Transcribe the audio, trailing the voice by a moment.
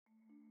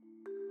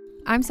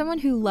I'm someone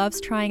who loves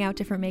trying out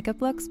different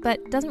makeup looks,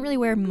 but doesn't really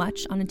wear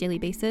much on a daily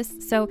basis,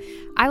 so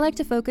I like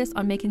to focus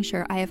on making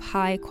sure I have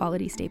high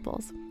quality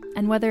staples.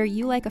 And whether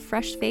you like a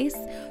fresh face,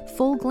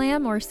 full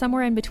glam, or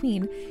somewhere in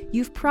between,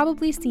 you've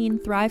probably seen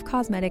Thrive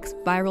Causemetics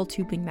Viral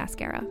Tubing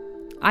Mascara.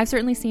 I've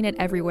certainly seen it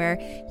everywhere.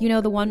 You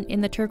know, the one in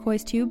the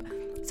turquoise tube?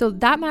 So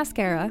that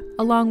mascara,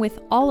 along with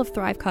all of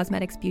Thrive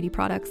Causemetics beauty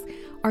products,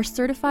 are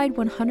certified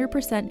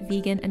 100%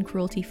 vegan and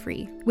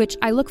cruelty-free, which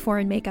I look for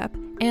in makeup,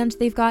 and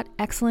they've got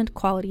excellent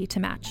quality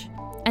to match.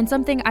 And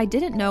something I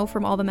didn't know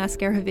from all the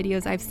mascara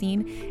videos I've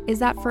seen is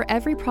that for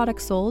every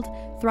product sold,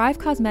 Thrive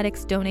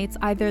Causemetics donates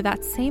either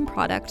that same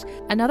product,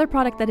 another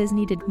product that is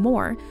needed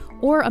more,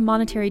 or a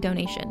monetary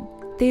donation.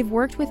 They've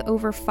worked with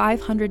over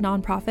 500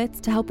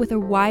 nonprofits to help with a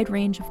wide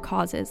range of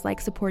causes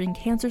like supporting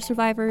cancer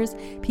survivors,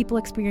 people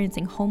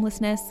experiencing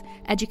homelessness,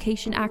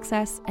 education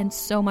access, and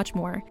so much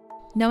more.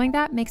 Knowing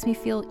that makes me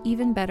feel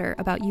even better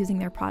about using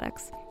their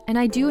products. And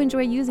I do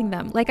enjoy using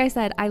them. Like I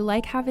said, I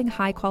like having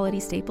high quality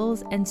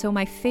staples, and so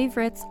my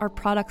favorites are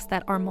products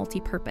that are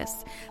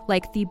multi-purpose,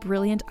 like the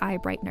Brilliant Eye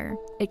Brightener.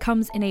 It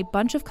comes in a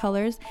bunch of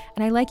colors,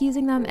 and I like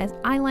using them as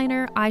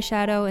eyeliner,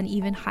 eyeshadow, and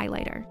even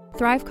highlighter.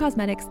 Thrive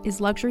Causemetics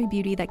is luxury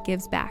beauty that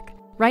gives back.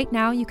 Right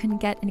now, you can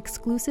get an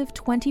exclusive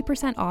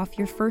 20% off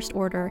your first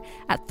order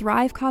at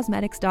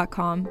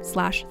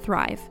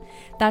thrivecausemetics.com/thrive.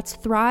 That's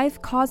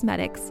Thrive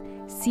Causemetics,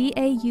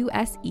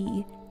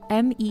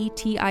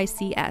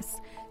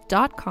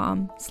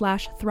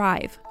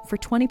 CAUSEMETICS.com/thrive for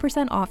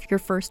 20% off your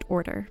first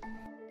order.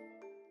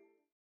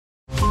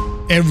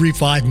 Every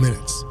 5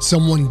 minutes,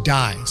 someone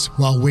dies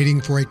while waiting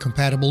for a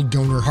compatible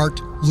donor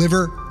heart,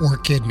 liver, or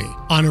kidney.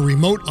 On a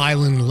remote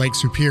island in Lake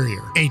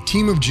Superior, a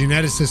team of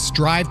geneticists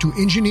strive to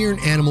engineer an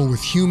animal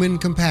with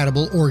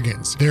human-compatible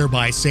organs,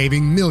 thereby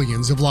saving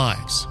millions of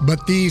lives.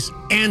 But these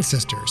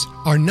ancestors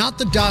are not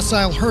the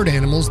docile herd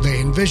animals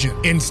they envision.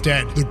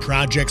 Instead, the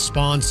project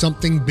spawns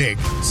something big,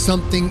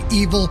 something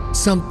evil,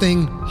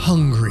 something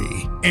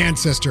hungry.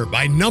 Ancestor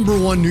by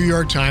 #1 New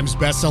York Times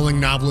bestselling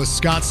novelist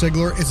Scott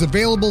Sigler is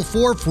available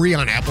for free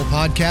on Apple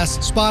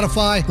Podcasts,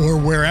 Spotify, or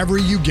wherever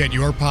you get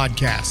your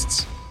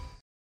podcasts.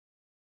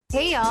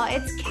 Hey y'all,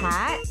 it's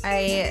Kat.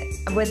 I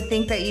would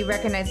think that you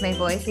recognize my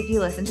voice if you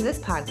listen to this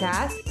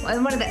podcast.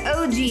 I'm one of the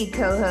OG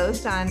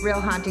co-hosts on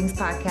Real Hauntings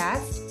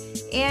podcast,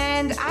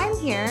 and I'm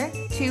here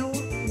to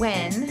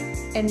win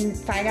and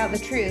find out the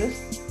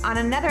truth on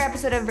another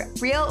episode of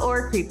Real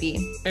or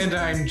Creepy. And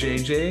I'm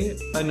JJ,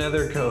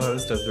 another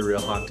co-host of the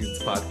Real Hauntings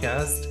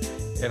podcast,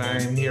 and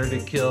I'm here to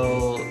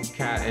kill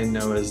Kat and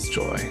Noah's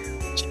joy.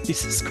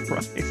 Jesus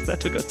Christ, that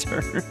took a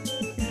turn.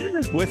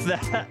 With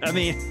that, I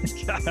mean,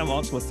 God, I'm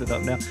all twisted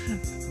up now.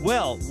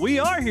 Well, we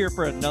are here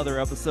for another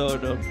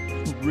episode of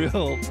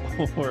Real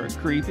or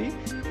Creepy.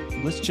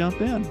 Let's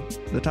jump in.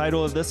 The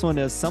title of this one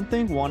is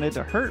Something Wanted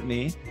to Hurt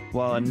Me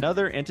While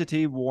Another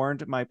Entity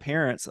Warned My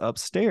Parents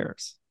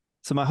Upstairs.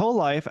 So my whole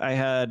life, I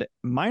had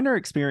minor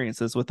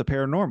experiences with the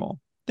paranormal.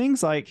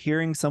 Things like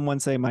hearing someone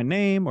say my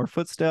name or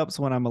footsteps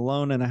when I'm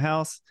alone in a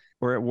house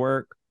or at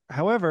work.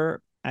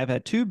 However, I've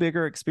had two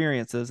bigger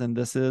experiences, and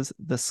this is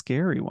the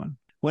scary one.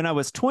 When I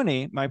was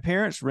 20, my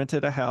parents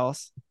rented a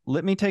house,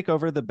 let me take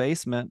over the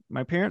basement,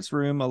 my parents'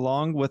 room,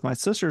 along with my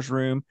sister's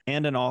room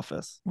and an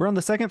office. We're on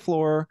the second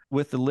floor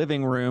with the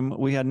living room.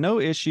 We had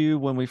no issue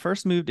when we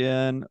first moved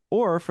in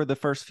or for the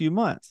first few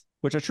months,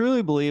 which I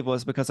truly believe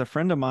was because a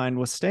friend of mine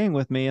was staying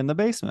with me in the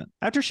basement.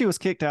 After she was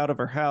kicked out of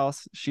her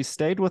house, she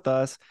stayed with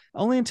us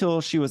only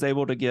until she was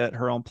able to get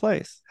her own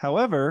place.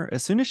 However,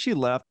 as soon as she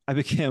left, I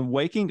began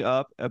waking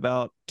up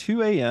about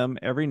 2 a.m.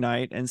 every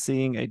night and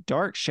seeing a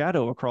dark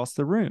shadow across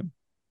the room.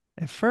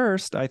 At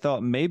first, I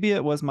thought maybe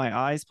it was my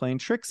eyes playing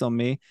tricks on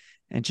me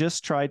and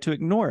just tried to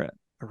ignore it.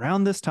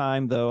 Around this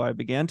time, though, I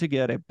began to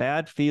get a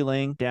bad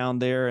feeling down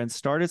there and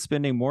started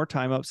spending more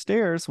time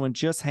upstairs when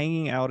just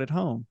hanging out at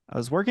home. I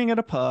was working at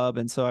a pub,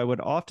 and so I would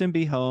often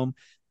be home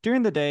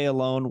during the day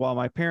alone while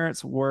my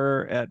parents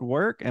were at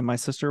work and my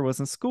sister was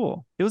in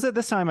school. It was at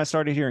this time I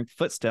started hearing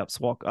footsteps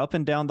walk up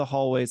and down the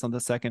hallways on the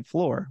second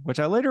floor, which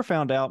I later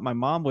found out my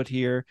mom would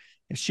hear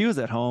if she was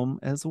at home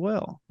as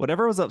well.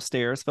 Whatever was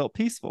upstairs felt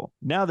peaceful.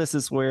 Now this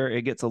is where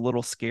it gets a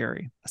little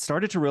scary. I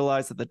started to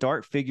realize that the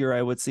dark figure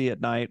I would see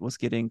at night was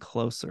getting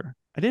closer.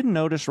 I didn't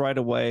notice right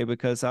away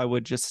because I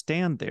would just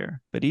stand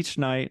there, but each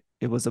night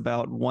it was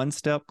about one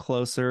step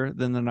closer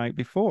than the night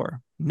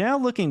before. Now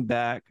looking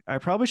back, I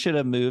probably should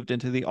have moved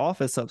into the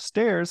office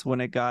upstairs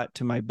when it got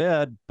to my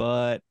bed,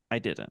 but I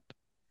didn't.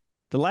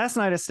 The last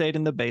night I stayed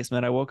in the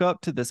basement, I woke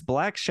up to this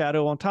black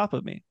shadow on top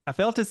of me. I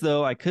felt as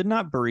though I could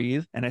not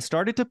breathe, and I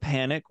started to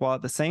panic while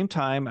at the same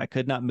time I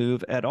could not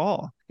move at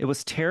all. It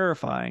was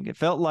terrifying. It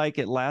felt like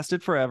it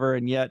lasted forever,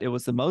 and yet it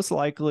was the most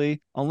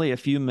likely only a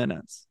few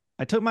minutes.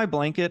 I took my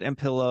blanket and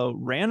pillow,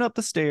 ran up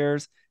the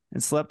stairs,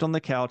 and slept on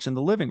the couch in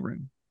the living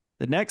room.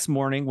 The next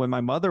morning, when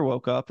my mother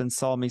woke up and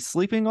saw me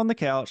sleeping on the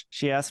couch,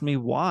 she asked me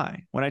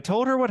why. When I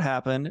told her what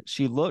happened,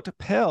 she looked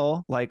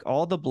pale, like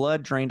all the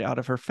blood drained out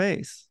of her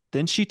face.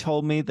 Then she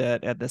told me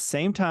that at the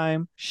same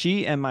time,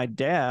 she and my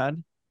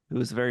dad, who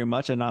was very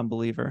much a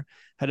non-believer,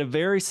 had a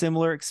very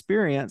similar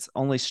experience,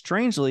 only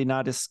strangely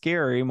not as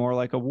scary, more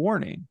like a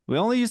warning. We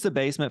only used the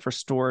basement for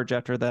storage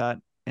after that,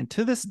 and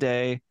to this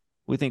day,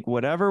 we think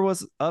whatever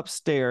was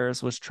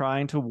upstairs was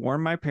trying to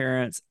warn my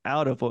parents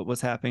out of what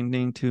was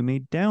happening to me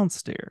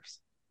downstairs.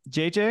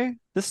 JJ,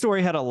 this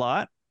story had a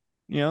lot.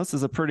 This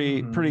is a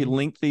pretty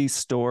lengthy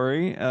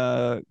story.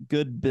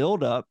 Good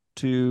build up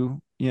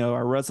to,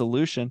 our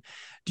resolution.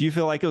 Do you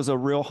feel like it was a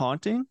real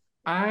haunting?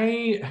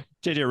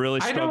 JJ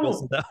really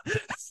struggles with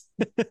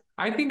that.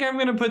 I think I'm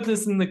going to put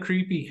this in the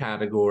creepy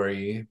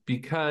category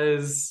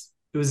because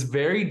it was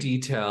very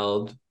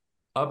detailed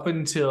up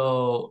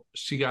until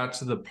she got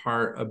to the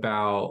part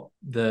about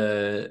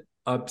the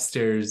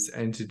upstairs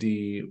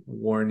entity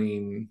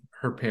warning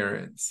her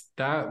parents.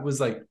 That was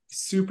like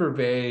super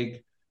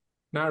vague.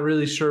 Not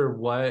really sure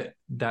what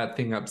that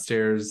thing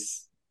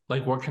upstairs,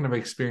 like what kind of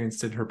experience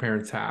did her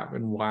parents have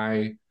and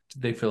why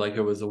did they feel like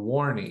it was a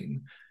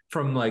warning?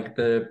 From like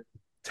the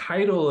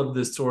title of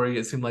the story,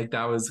 it seemed like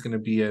that was going to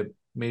be a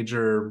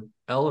major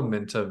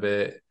element of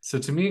it. So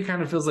to me, it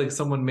kind of feels like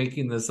someone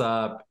making this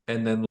up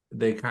and then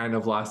they kind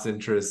of lost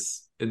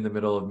interest in the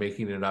middle of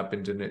making it up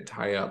and didn't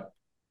tie up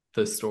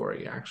the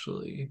story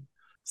actually.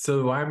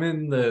 So I'm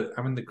in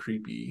the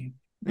creepy.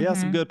 Yeah,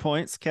 some good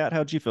points. Kat,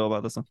 how'd you feel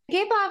about this one? It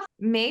gave off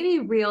maybe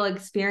real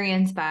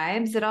experience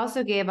vibes. It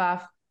also gave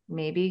off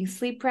maybe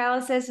sleep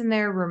paralysis and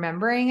they're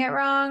remembering it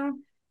wrong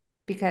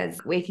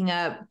because waking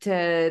up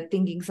to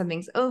thinking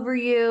something's over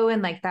you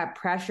and like that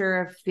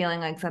pressure of feeling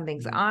like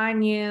something's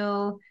on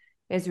you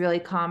is really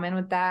common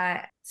with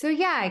that. So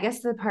yeah, I guess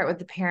the part with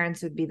the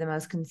parents would be the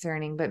most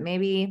concerning, but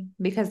maybe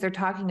because they're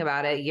talking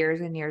about it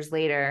years and years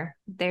later,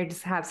 they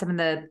just have some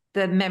of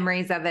the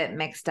memories of it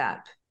mixed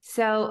up.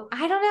 So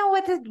I don't know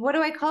what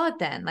do I call it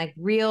then? Like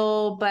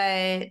real,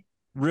 but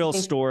real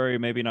story,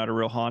 maybe not a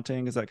real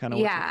haunting. Is that kind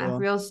of what you're feeling?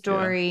 Real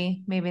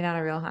story, maybe not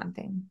a real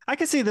haunting. I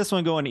could see this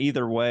one going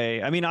either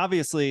way. I mean,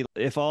 obviously,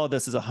 if all of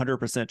this is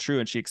 100% true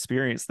and she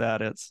experienced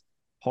that, it's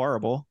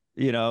horrible.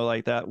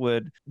 Like that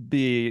would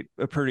be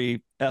a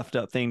pretty effed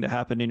up thing to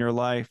happen in your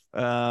life.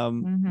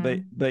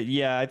 But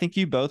yeah, I think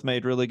you both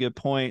made really good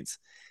points.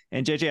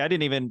 And JJ, I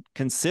didn't even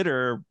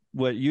consider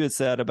what you had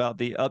said about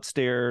the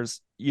upstairs,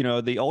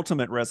 the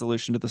ultimate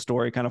resolution to the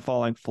story kind of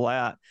falling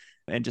flat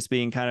and just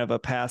being kind of a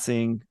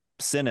passing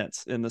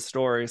sentence in the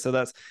story. So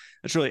that's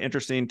really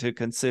interesting to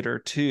consider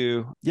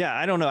too. Yeah,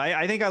 I don't know.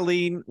 I think I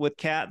lean with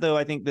Kat, though.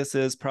 I think this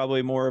is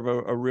probably more of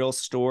a real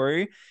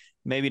story,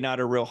 maybe not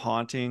a real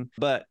haunting,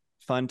 but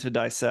fun to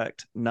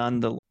dissect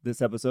nonetheless. This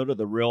episode of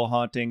the Real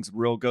Hauntings,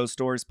 Real Ghost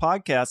Stories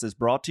podcast is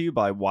brought to you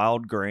by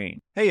Wild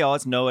Grain. Hey y'all,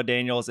 it's Noah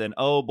Daniels, and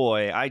oh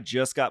boy, I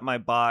just got my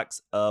box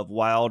of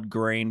Wild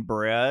Grain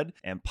bread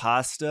and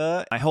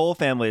pasta. My whole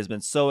family has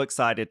been so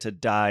excited to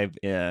dive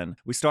in.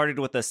 We started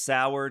with a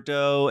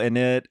sourdough, and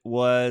it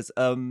was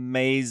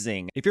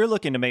amazing. If you're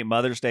looking to make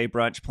Mother's Day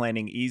brunch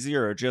planning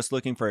easier or just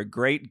looking for a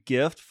great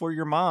gift for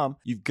your mom,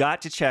 you've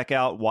got to check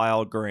out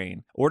Wild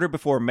Grain. Order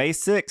before May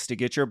 6th to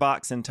get your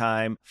box in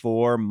time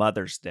for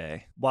Mother's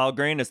Day. Wild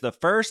Grain is the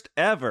first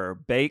ever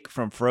bake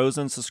from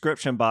frozen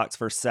subscription box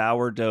for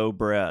sourdough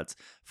breads,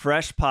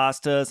 fresh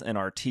pastas, and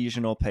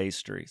artisanal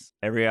pastries.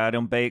 Every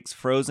item bakes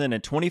frozen in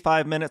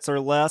 25 minutes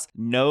or less,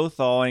 no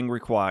thawing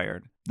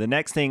required. The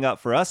next thing up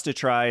for us to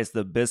try is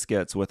the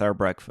biscuits with our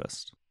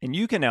breakfast. And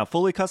you can now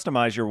fully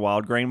customize your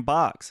Wild Grain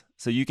box,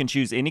 so you can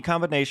choose any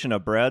combination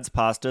of breads,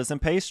 pastas,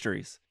 and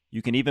pastries.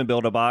 You can even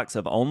build a box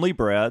of only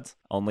breads,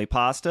 only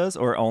pastas,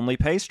 or only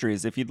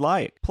pastries if you'd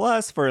like.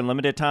 Plus, for a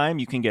limited time,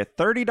 you can get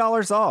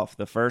 $30 off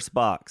the first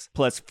box,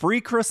 plus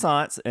free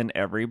croissants in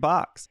every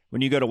box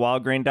when you go to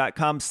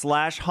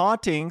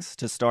wildgrain.com/hauntings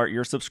to start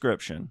your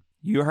subscription.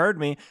 You heard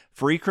me.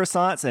 Free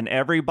croissants in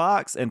every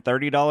box and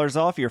 $30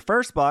 off your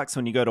first box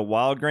when you go to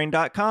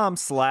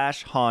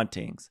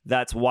wildgrain.com/hauntings.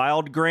 That's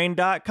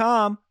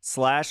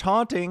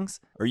wildgrain.com/hauntings,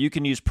 or you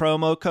can use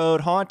promo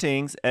code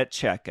hauntings at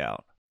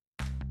checkout.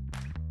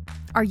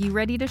 Are you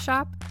ready to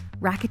shop?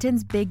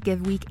 Rakuten's Big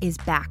Give Week is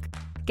back.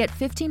 Get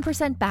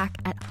 15% back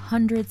at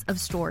hundreds of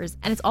stores,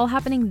 and it's all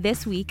happening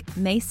this week,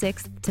 May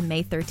 6th to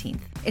May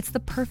 13th. It's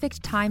the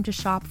perfect time to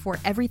shop for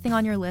everything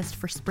on your list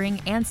for spring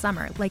and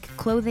summer, like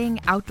clothing,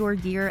 outdoor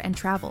gear, and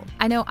travel.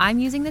 I know I'm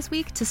using this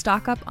week to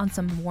stock up on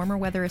some warmer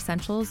weather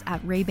essentials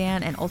at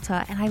Ray-Ban and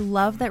Ulta, and I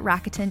love that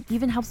Rakuten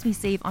even helps me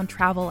save on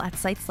travel at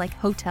sites like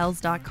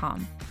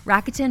Hotels.com.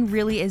 Rakuten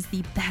really is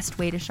the best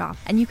way to shop,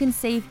 and you can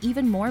save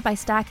even more by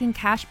stacking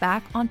cash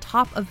back on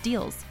top of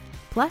deals.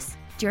 Plus,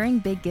 during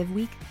Big Give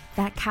Week,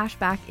 that cash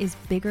back is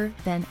bigger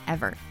than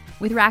ever.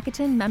 With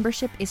Rakuten,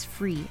 membership is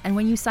free, and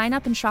when you sign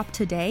up and shop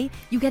today,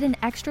 you get an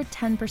extra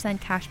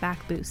 10% cash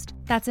back boost.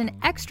 That's an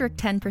extra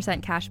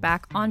 10% cash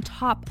back on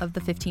top of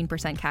the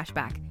 15% cash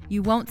back.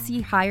 You won't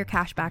see higher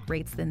cash back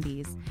rates than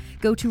these.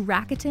 Go to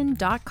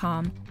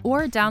Rakuten.com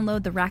or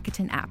download the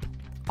Rakuten app.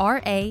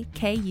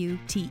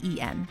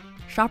 Rakuten.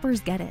 Shoppers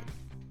get it.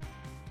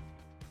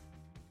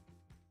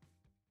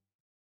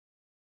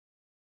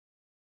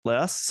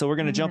 So we're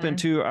going to jump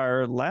into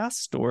our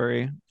last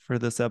story for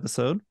this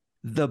episode.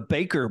 The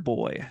Baker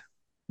Boy.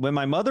 When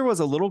my mother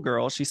was a little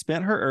girl, she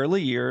spent her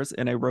early years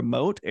in a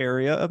remote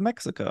area of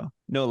Mexico.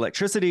 No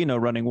electricity, no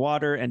running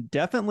water, and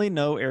definitely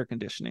no air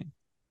conditioning.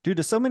 Due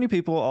to so many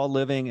people all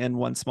living in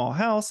one small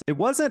house, it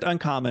wasn't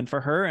uncommon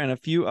for her and a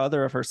few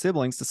other of her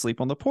siblings to sleep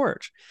on the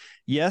porch.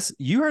 Yes,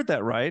 you heard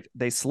that right.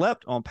 They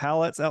slept on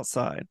pallets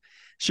outside.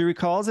 She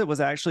recalls it was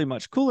actually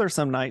much cooler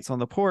some nights on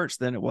the porch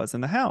than it was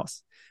in the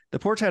house. The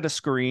porch had a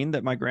screen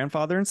that my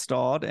grandfather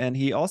installed, and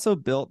he also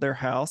built their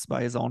house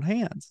by his own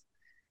hands.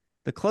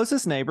 The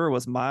closest neighbor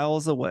was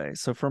miles away,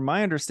 so from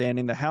my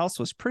understanding, the house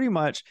was pretty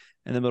much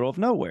in the middle of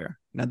nowhere.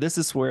 Now, this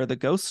is where the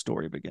ghost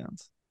story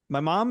begins. My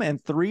mom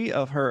and 3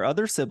 of her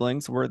other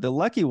siblings were the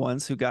lucky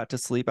ones who got to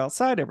sleep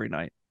outside every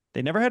night.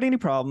 They never had any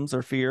problems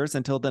or fears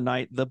until the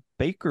night the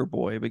baker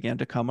boy began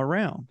to come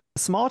around. A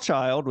small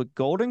child with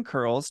golden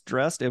curls,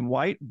 dressed in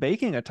white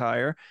baking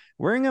attire,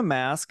 wearing a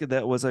mask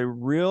that was a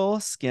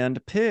real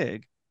skinned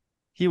pig.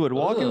 He would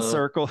walk in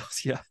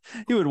circles. Yeah,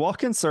 he would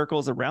walk in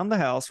circles around the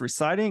house,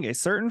 reciting a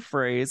certain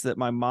phrase that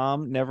my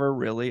mom never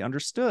really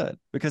understood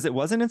because it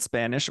wasn't in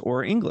Spanish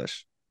or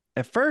English.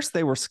 At first,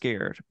 they were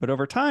scared, but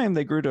over time,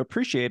 they grew to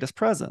appreciate his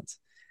presence.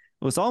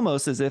 It was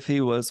almost as if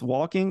he was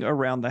walking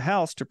around the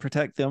house to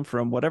protect them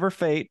from whatever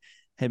fate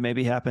had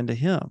maybe happened to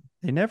him.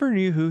 They never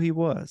knew who he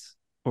was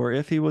or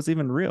if he was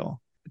even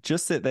real,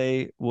 just that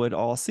they would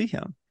all see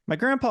him. My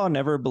grandpa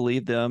never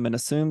believed them and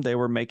assumed they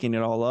were making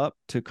it all up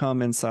to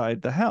come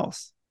inside the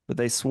house, but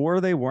they swore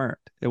they weren't.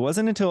 It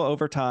wasn't until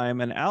over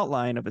time an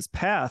outline of his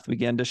path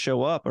began to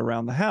show up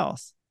around the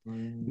house.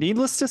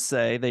 Needless to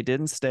say, they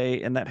didn't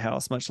stay in that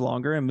house much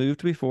longer and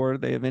moved before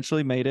they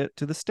eventually made it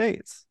to the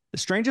States. The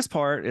strangest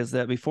part is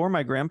that before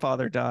my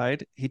grandfather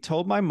died, he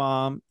told my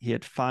mom he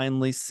had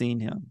finally seen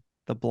him,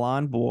 the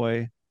blonde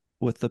boy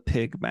with the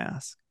pig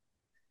mask.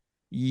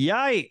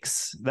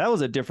 Yikes! That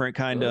was a different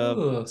kind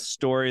of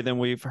story than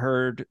we've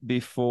heard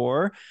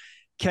before.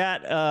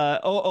 Kat,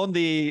 on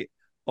the,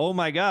 oh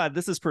my God,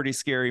 this is pretty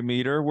scary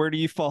meter. Where do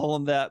you fall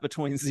on that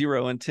between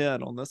 0 and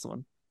 10 on this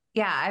one?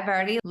 Yeah, I've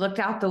already looked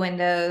out the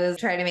windows,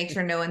 tried to make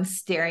sure no one's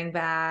staring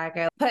back.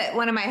 I put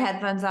one of my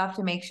headphones off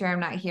to make sure I'm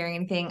not hearing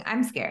anything.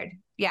 I'm scared.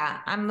 Yeah,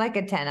 I'm like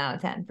a 10 out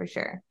of 10 for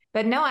sure.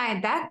 But no,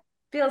 that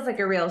feels like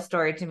a real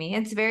story to me.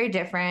 It's very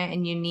different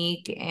and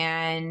unique,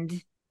 and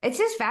it's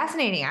just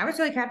fascinating. I was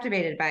really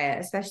captivated by it,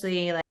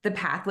 especially like the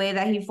pathway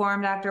that he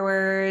formed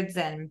afterwards,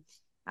 and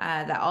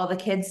that all the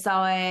kids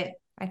saw it.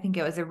 I think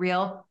it was a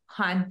real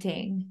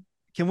haunting.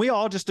 Can we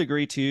all just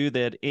agree too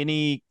that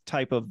any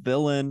type of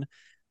villain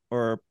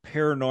or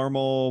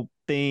paranormal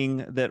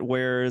thing that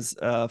wears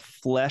a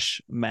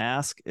flesh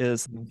mask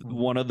is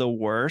one of the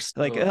worst?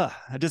 Like,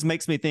 it just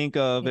makes me think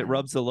of it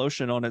rubs the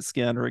lotion on its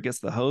skin or it gets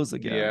the hose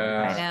again.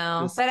 Yeah, I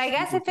know. But I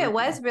guess if it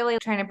was really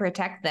trying to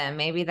protect them,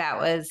 maybe that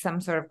was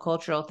some sort of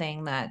cultural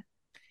thing that,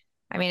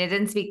 I mean, it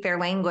didn't speak their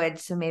language,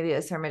 so maybe it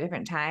was from a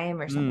different time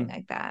or something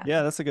like that.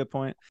 Yeah, that's a good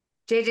point.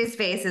 JJ's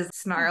face is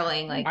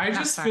snarling. Like, I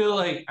feel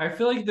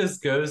like this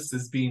ghost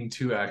is being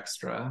too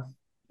extra.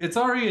 It's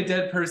already a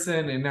dead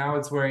person, and now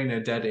it's wearing a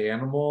dead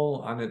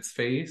animal on its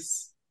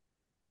face.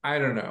 I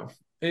don't know.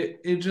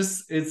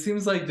 It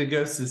seems like the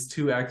ghost is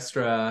too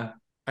extra.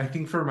 I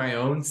think for my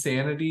own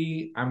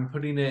sanity, I'm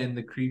putting it in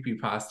the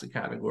creepypasta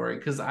category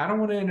because I don't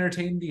want to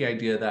entertain the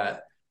idea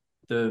that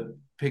the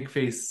pig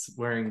face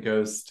wearing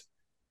ghost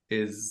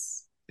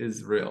is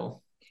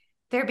real.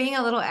 They're being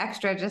a little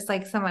extra, just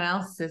like someone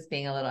else is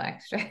being a little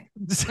extra.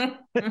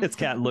 Its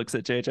cat looks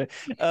at JJ.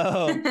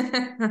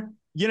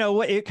 You know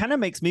what? It kind of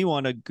makes me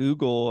want to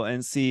Google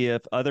and see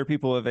if other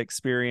people have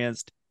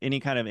experienced any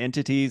kind of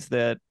entities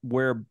that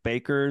wear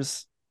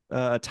baker's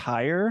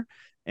attire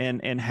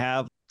and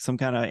have some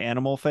kind of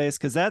animal face,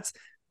 because that's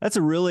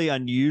a really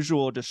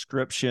unusual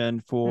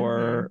description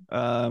for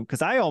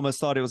because I almost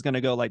thought it was going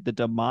to go like the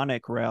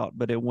demonic route,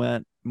 but it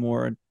went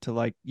more to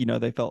like, you know,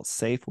 they felt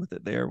safe with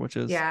it there, which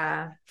is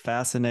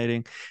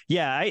fascinating.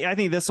 Yeah, I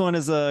think this one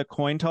is a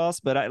coin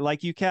toss, but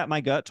like you, Kat, my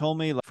gut told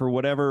me for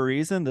whatever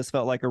reason this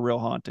felt like a real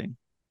haunting.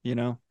 You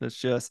know, it's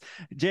just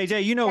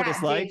JJ, you know what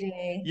it's like.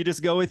 JJ. You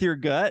just go with your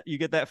gut. You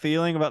get that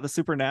feeling about the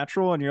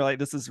supernatural and you're like,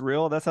 this is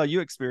real. That's how you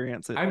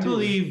experience it. I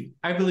believe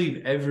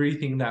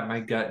everything that my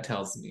gut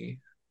tells me.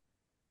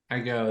 I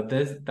go,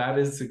 that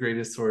is the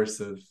greatest source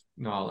of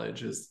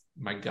knowledge, is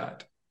my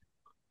gut.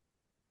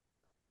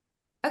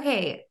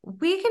 Okay,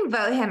 we can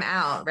vote him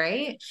out,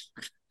 right?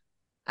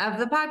 Of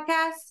the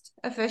podcast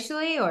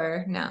officially,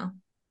 or no?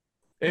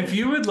 If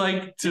you would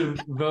like to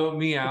vote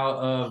me out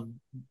of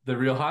the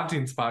Real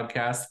Hauntings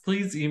podcast,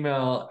 please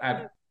email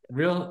at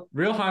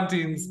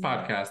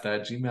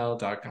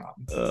realhauntingspodcast@gmail.com.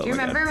 Do you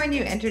remember when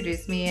you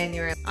introduced me and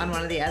you were on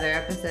one of the other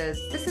episodes?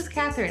 This is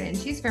Catherine, and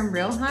she's from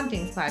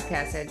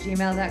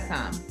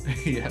realhauntingspodcast@gmail.com.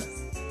 Yes.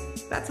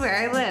 That's where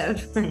I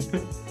live.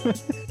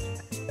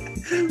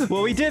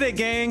 Well, we did it,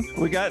 gang.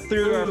 We got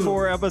through our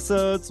 4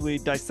 episodes. We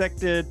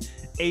dissected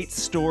 8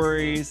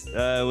 stories.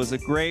 It was a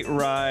great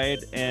ride.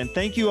 And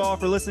thank you all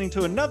for listening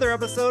to another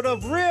episode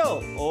of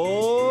Real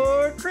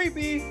or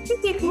Creepy.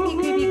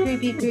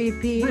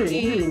 Creepy.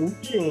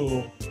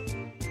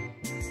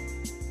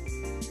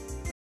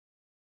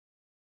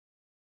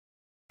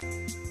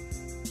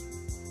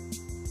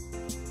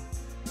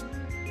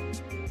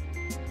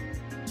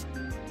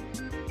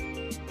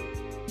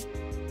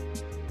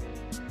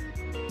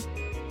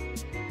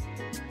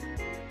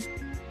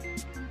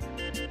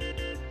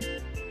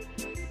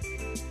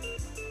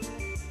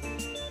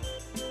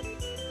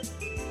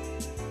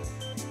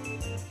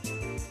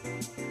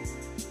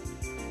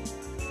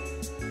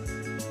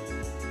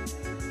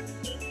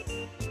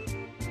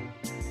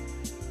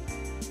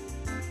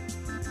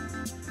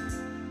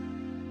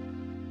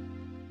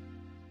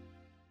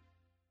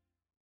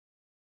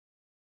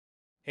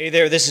 Hey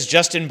there, this is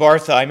Justin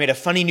Bartha. I made a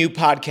funny new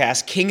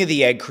podcast, King of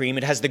the Egg Cream.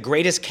 It has the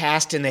greatest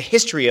cast in the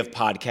history of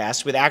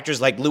podcasts with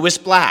actors like Louis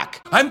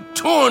Black. I'm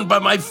torn by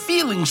my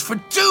feelings for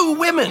two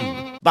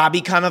women. Bobby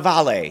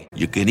Cannavale.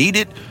 You can eat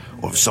it,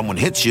 or if someone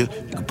hits you,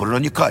 you can put it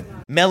on your cut.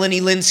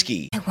 Melanie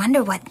Linsky. I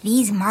wonder what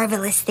these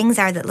marvelous things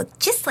are that look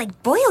just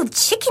like boiled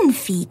chicken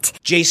feet.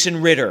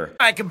 Jason Ritter.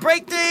 I can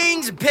break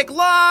things and pick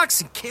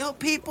locks and kill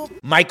people.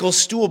 Michael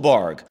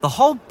Stuhlbarg. The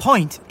whole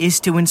point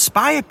is to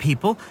inspire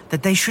people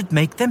that they should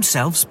make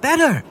themselves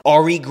better.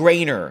 Ari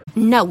Grainer.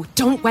 No,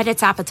 don't whet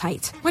its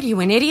appetite. What are you,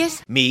 an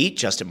idiot? Me,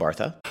 Justin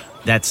Bartha.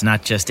 That's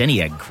not just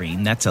any egg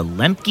cream, that's a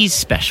Lemke's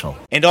special.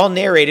 And all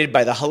narrated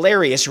by the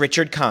hilarious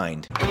Richard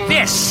Kind.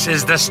 This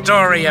is the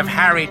story of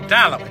Harry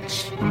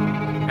Dalowitz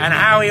and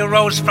how he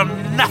rose from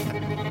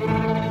nothing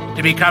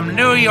to become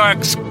New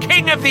York's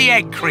King of the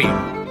Egg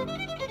Cream.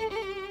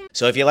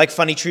 So if you like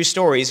funny true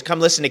stories, come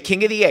listen to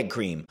King of the Egg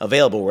Cream,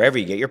 available wherever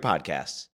you get your podcasts.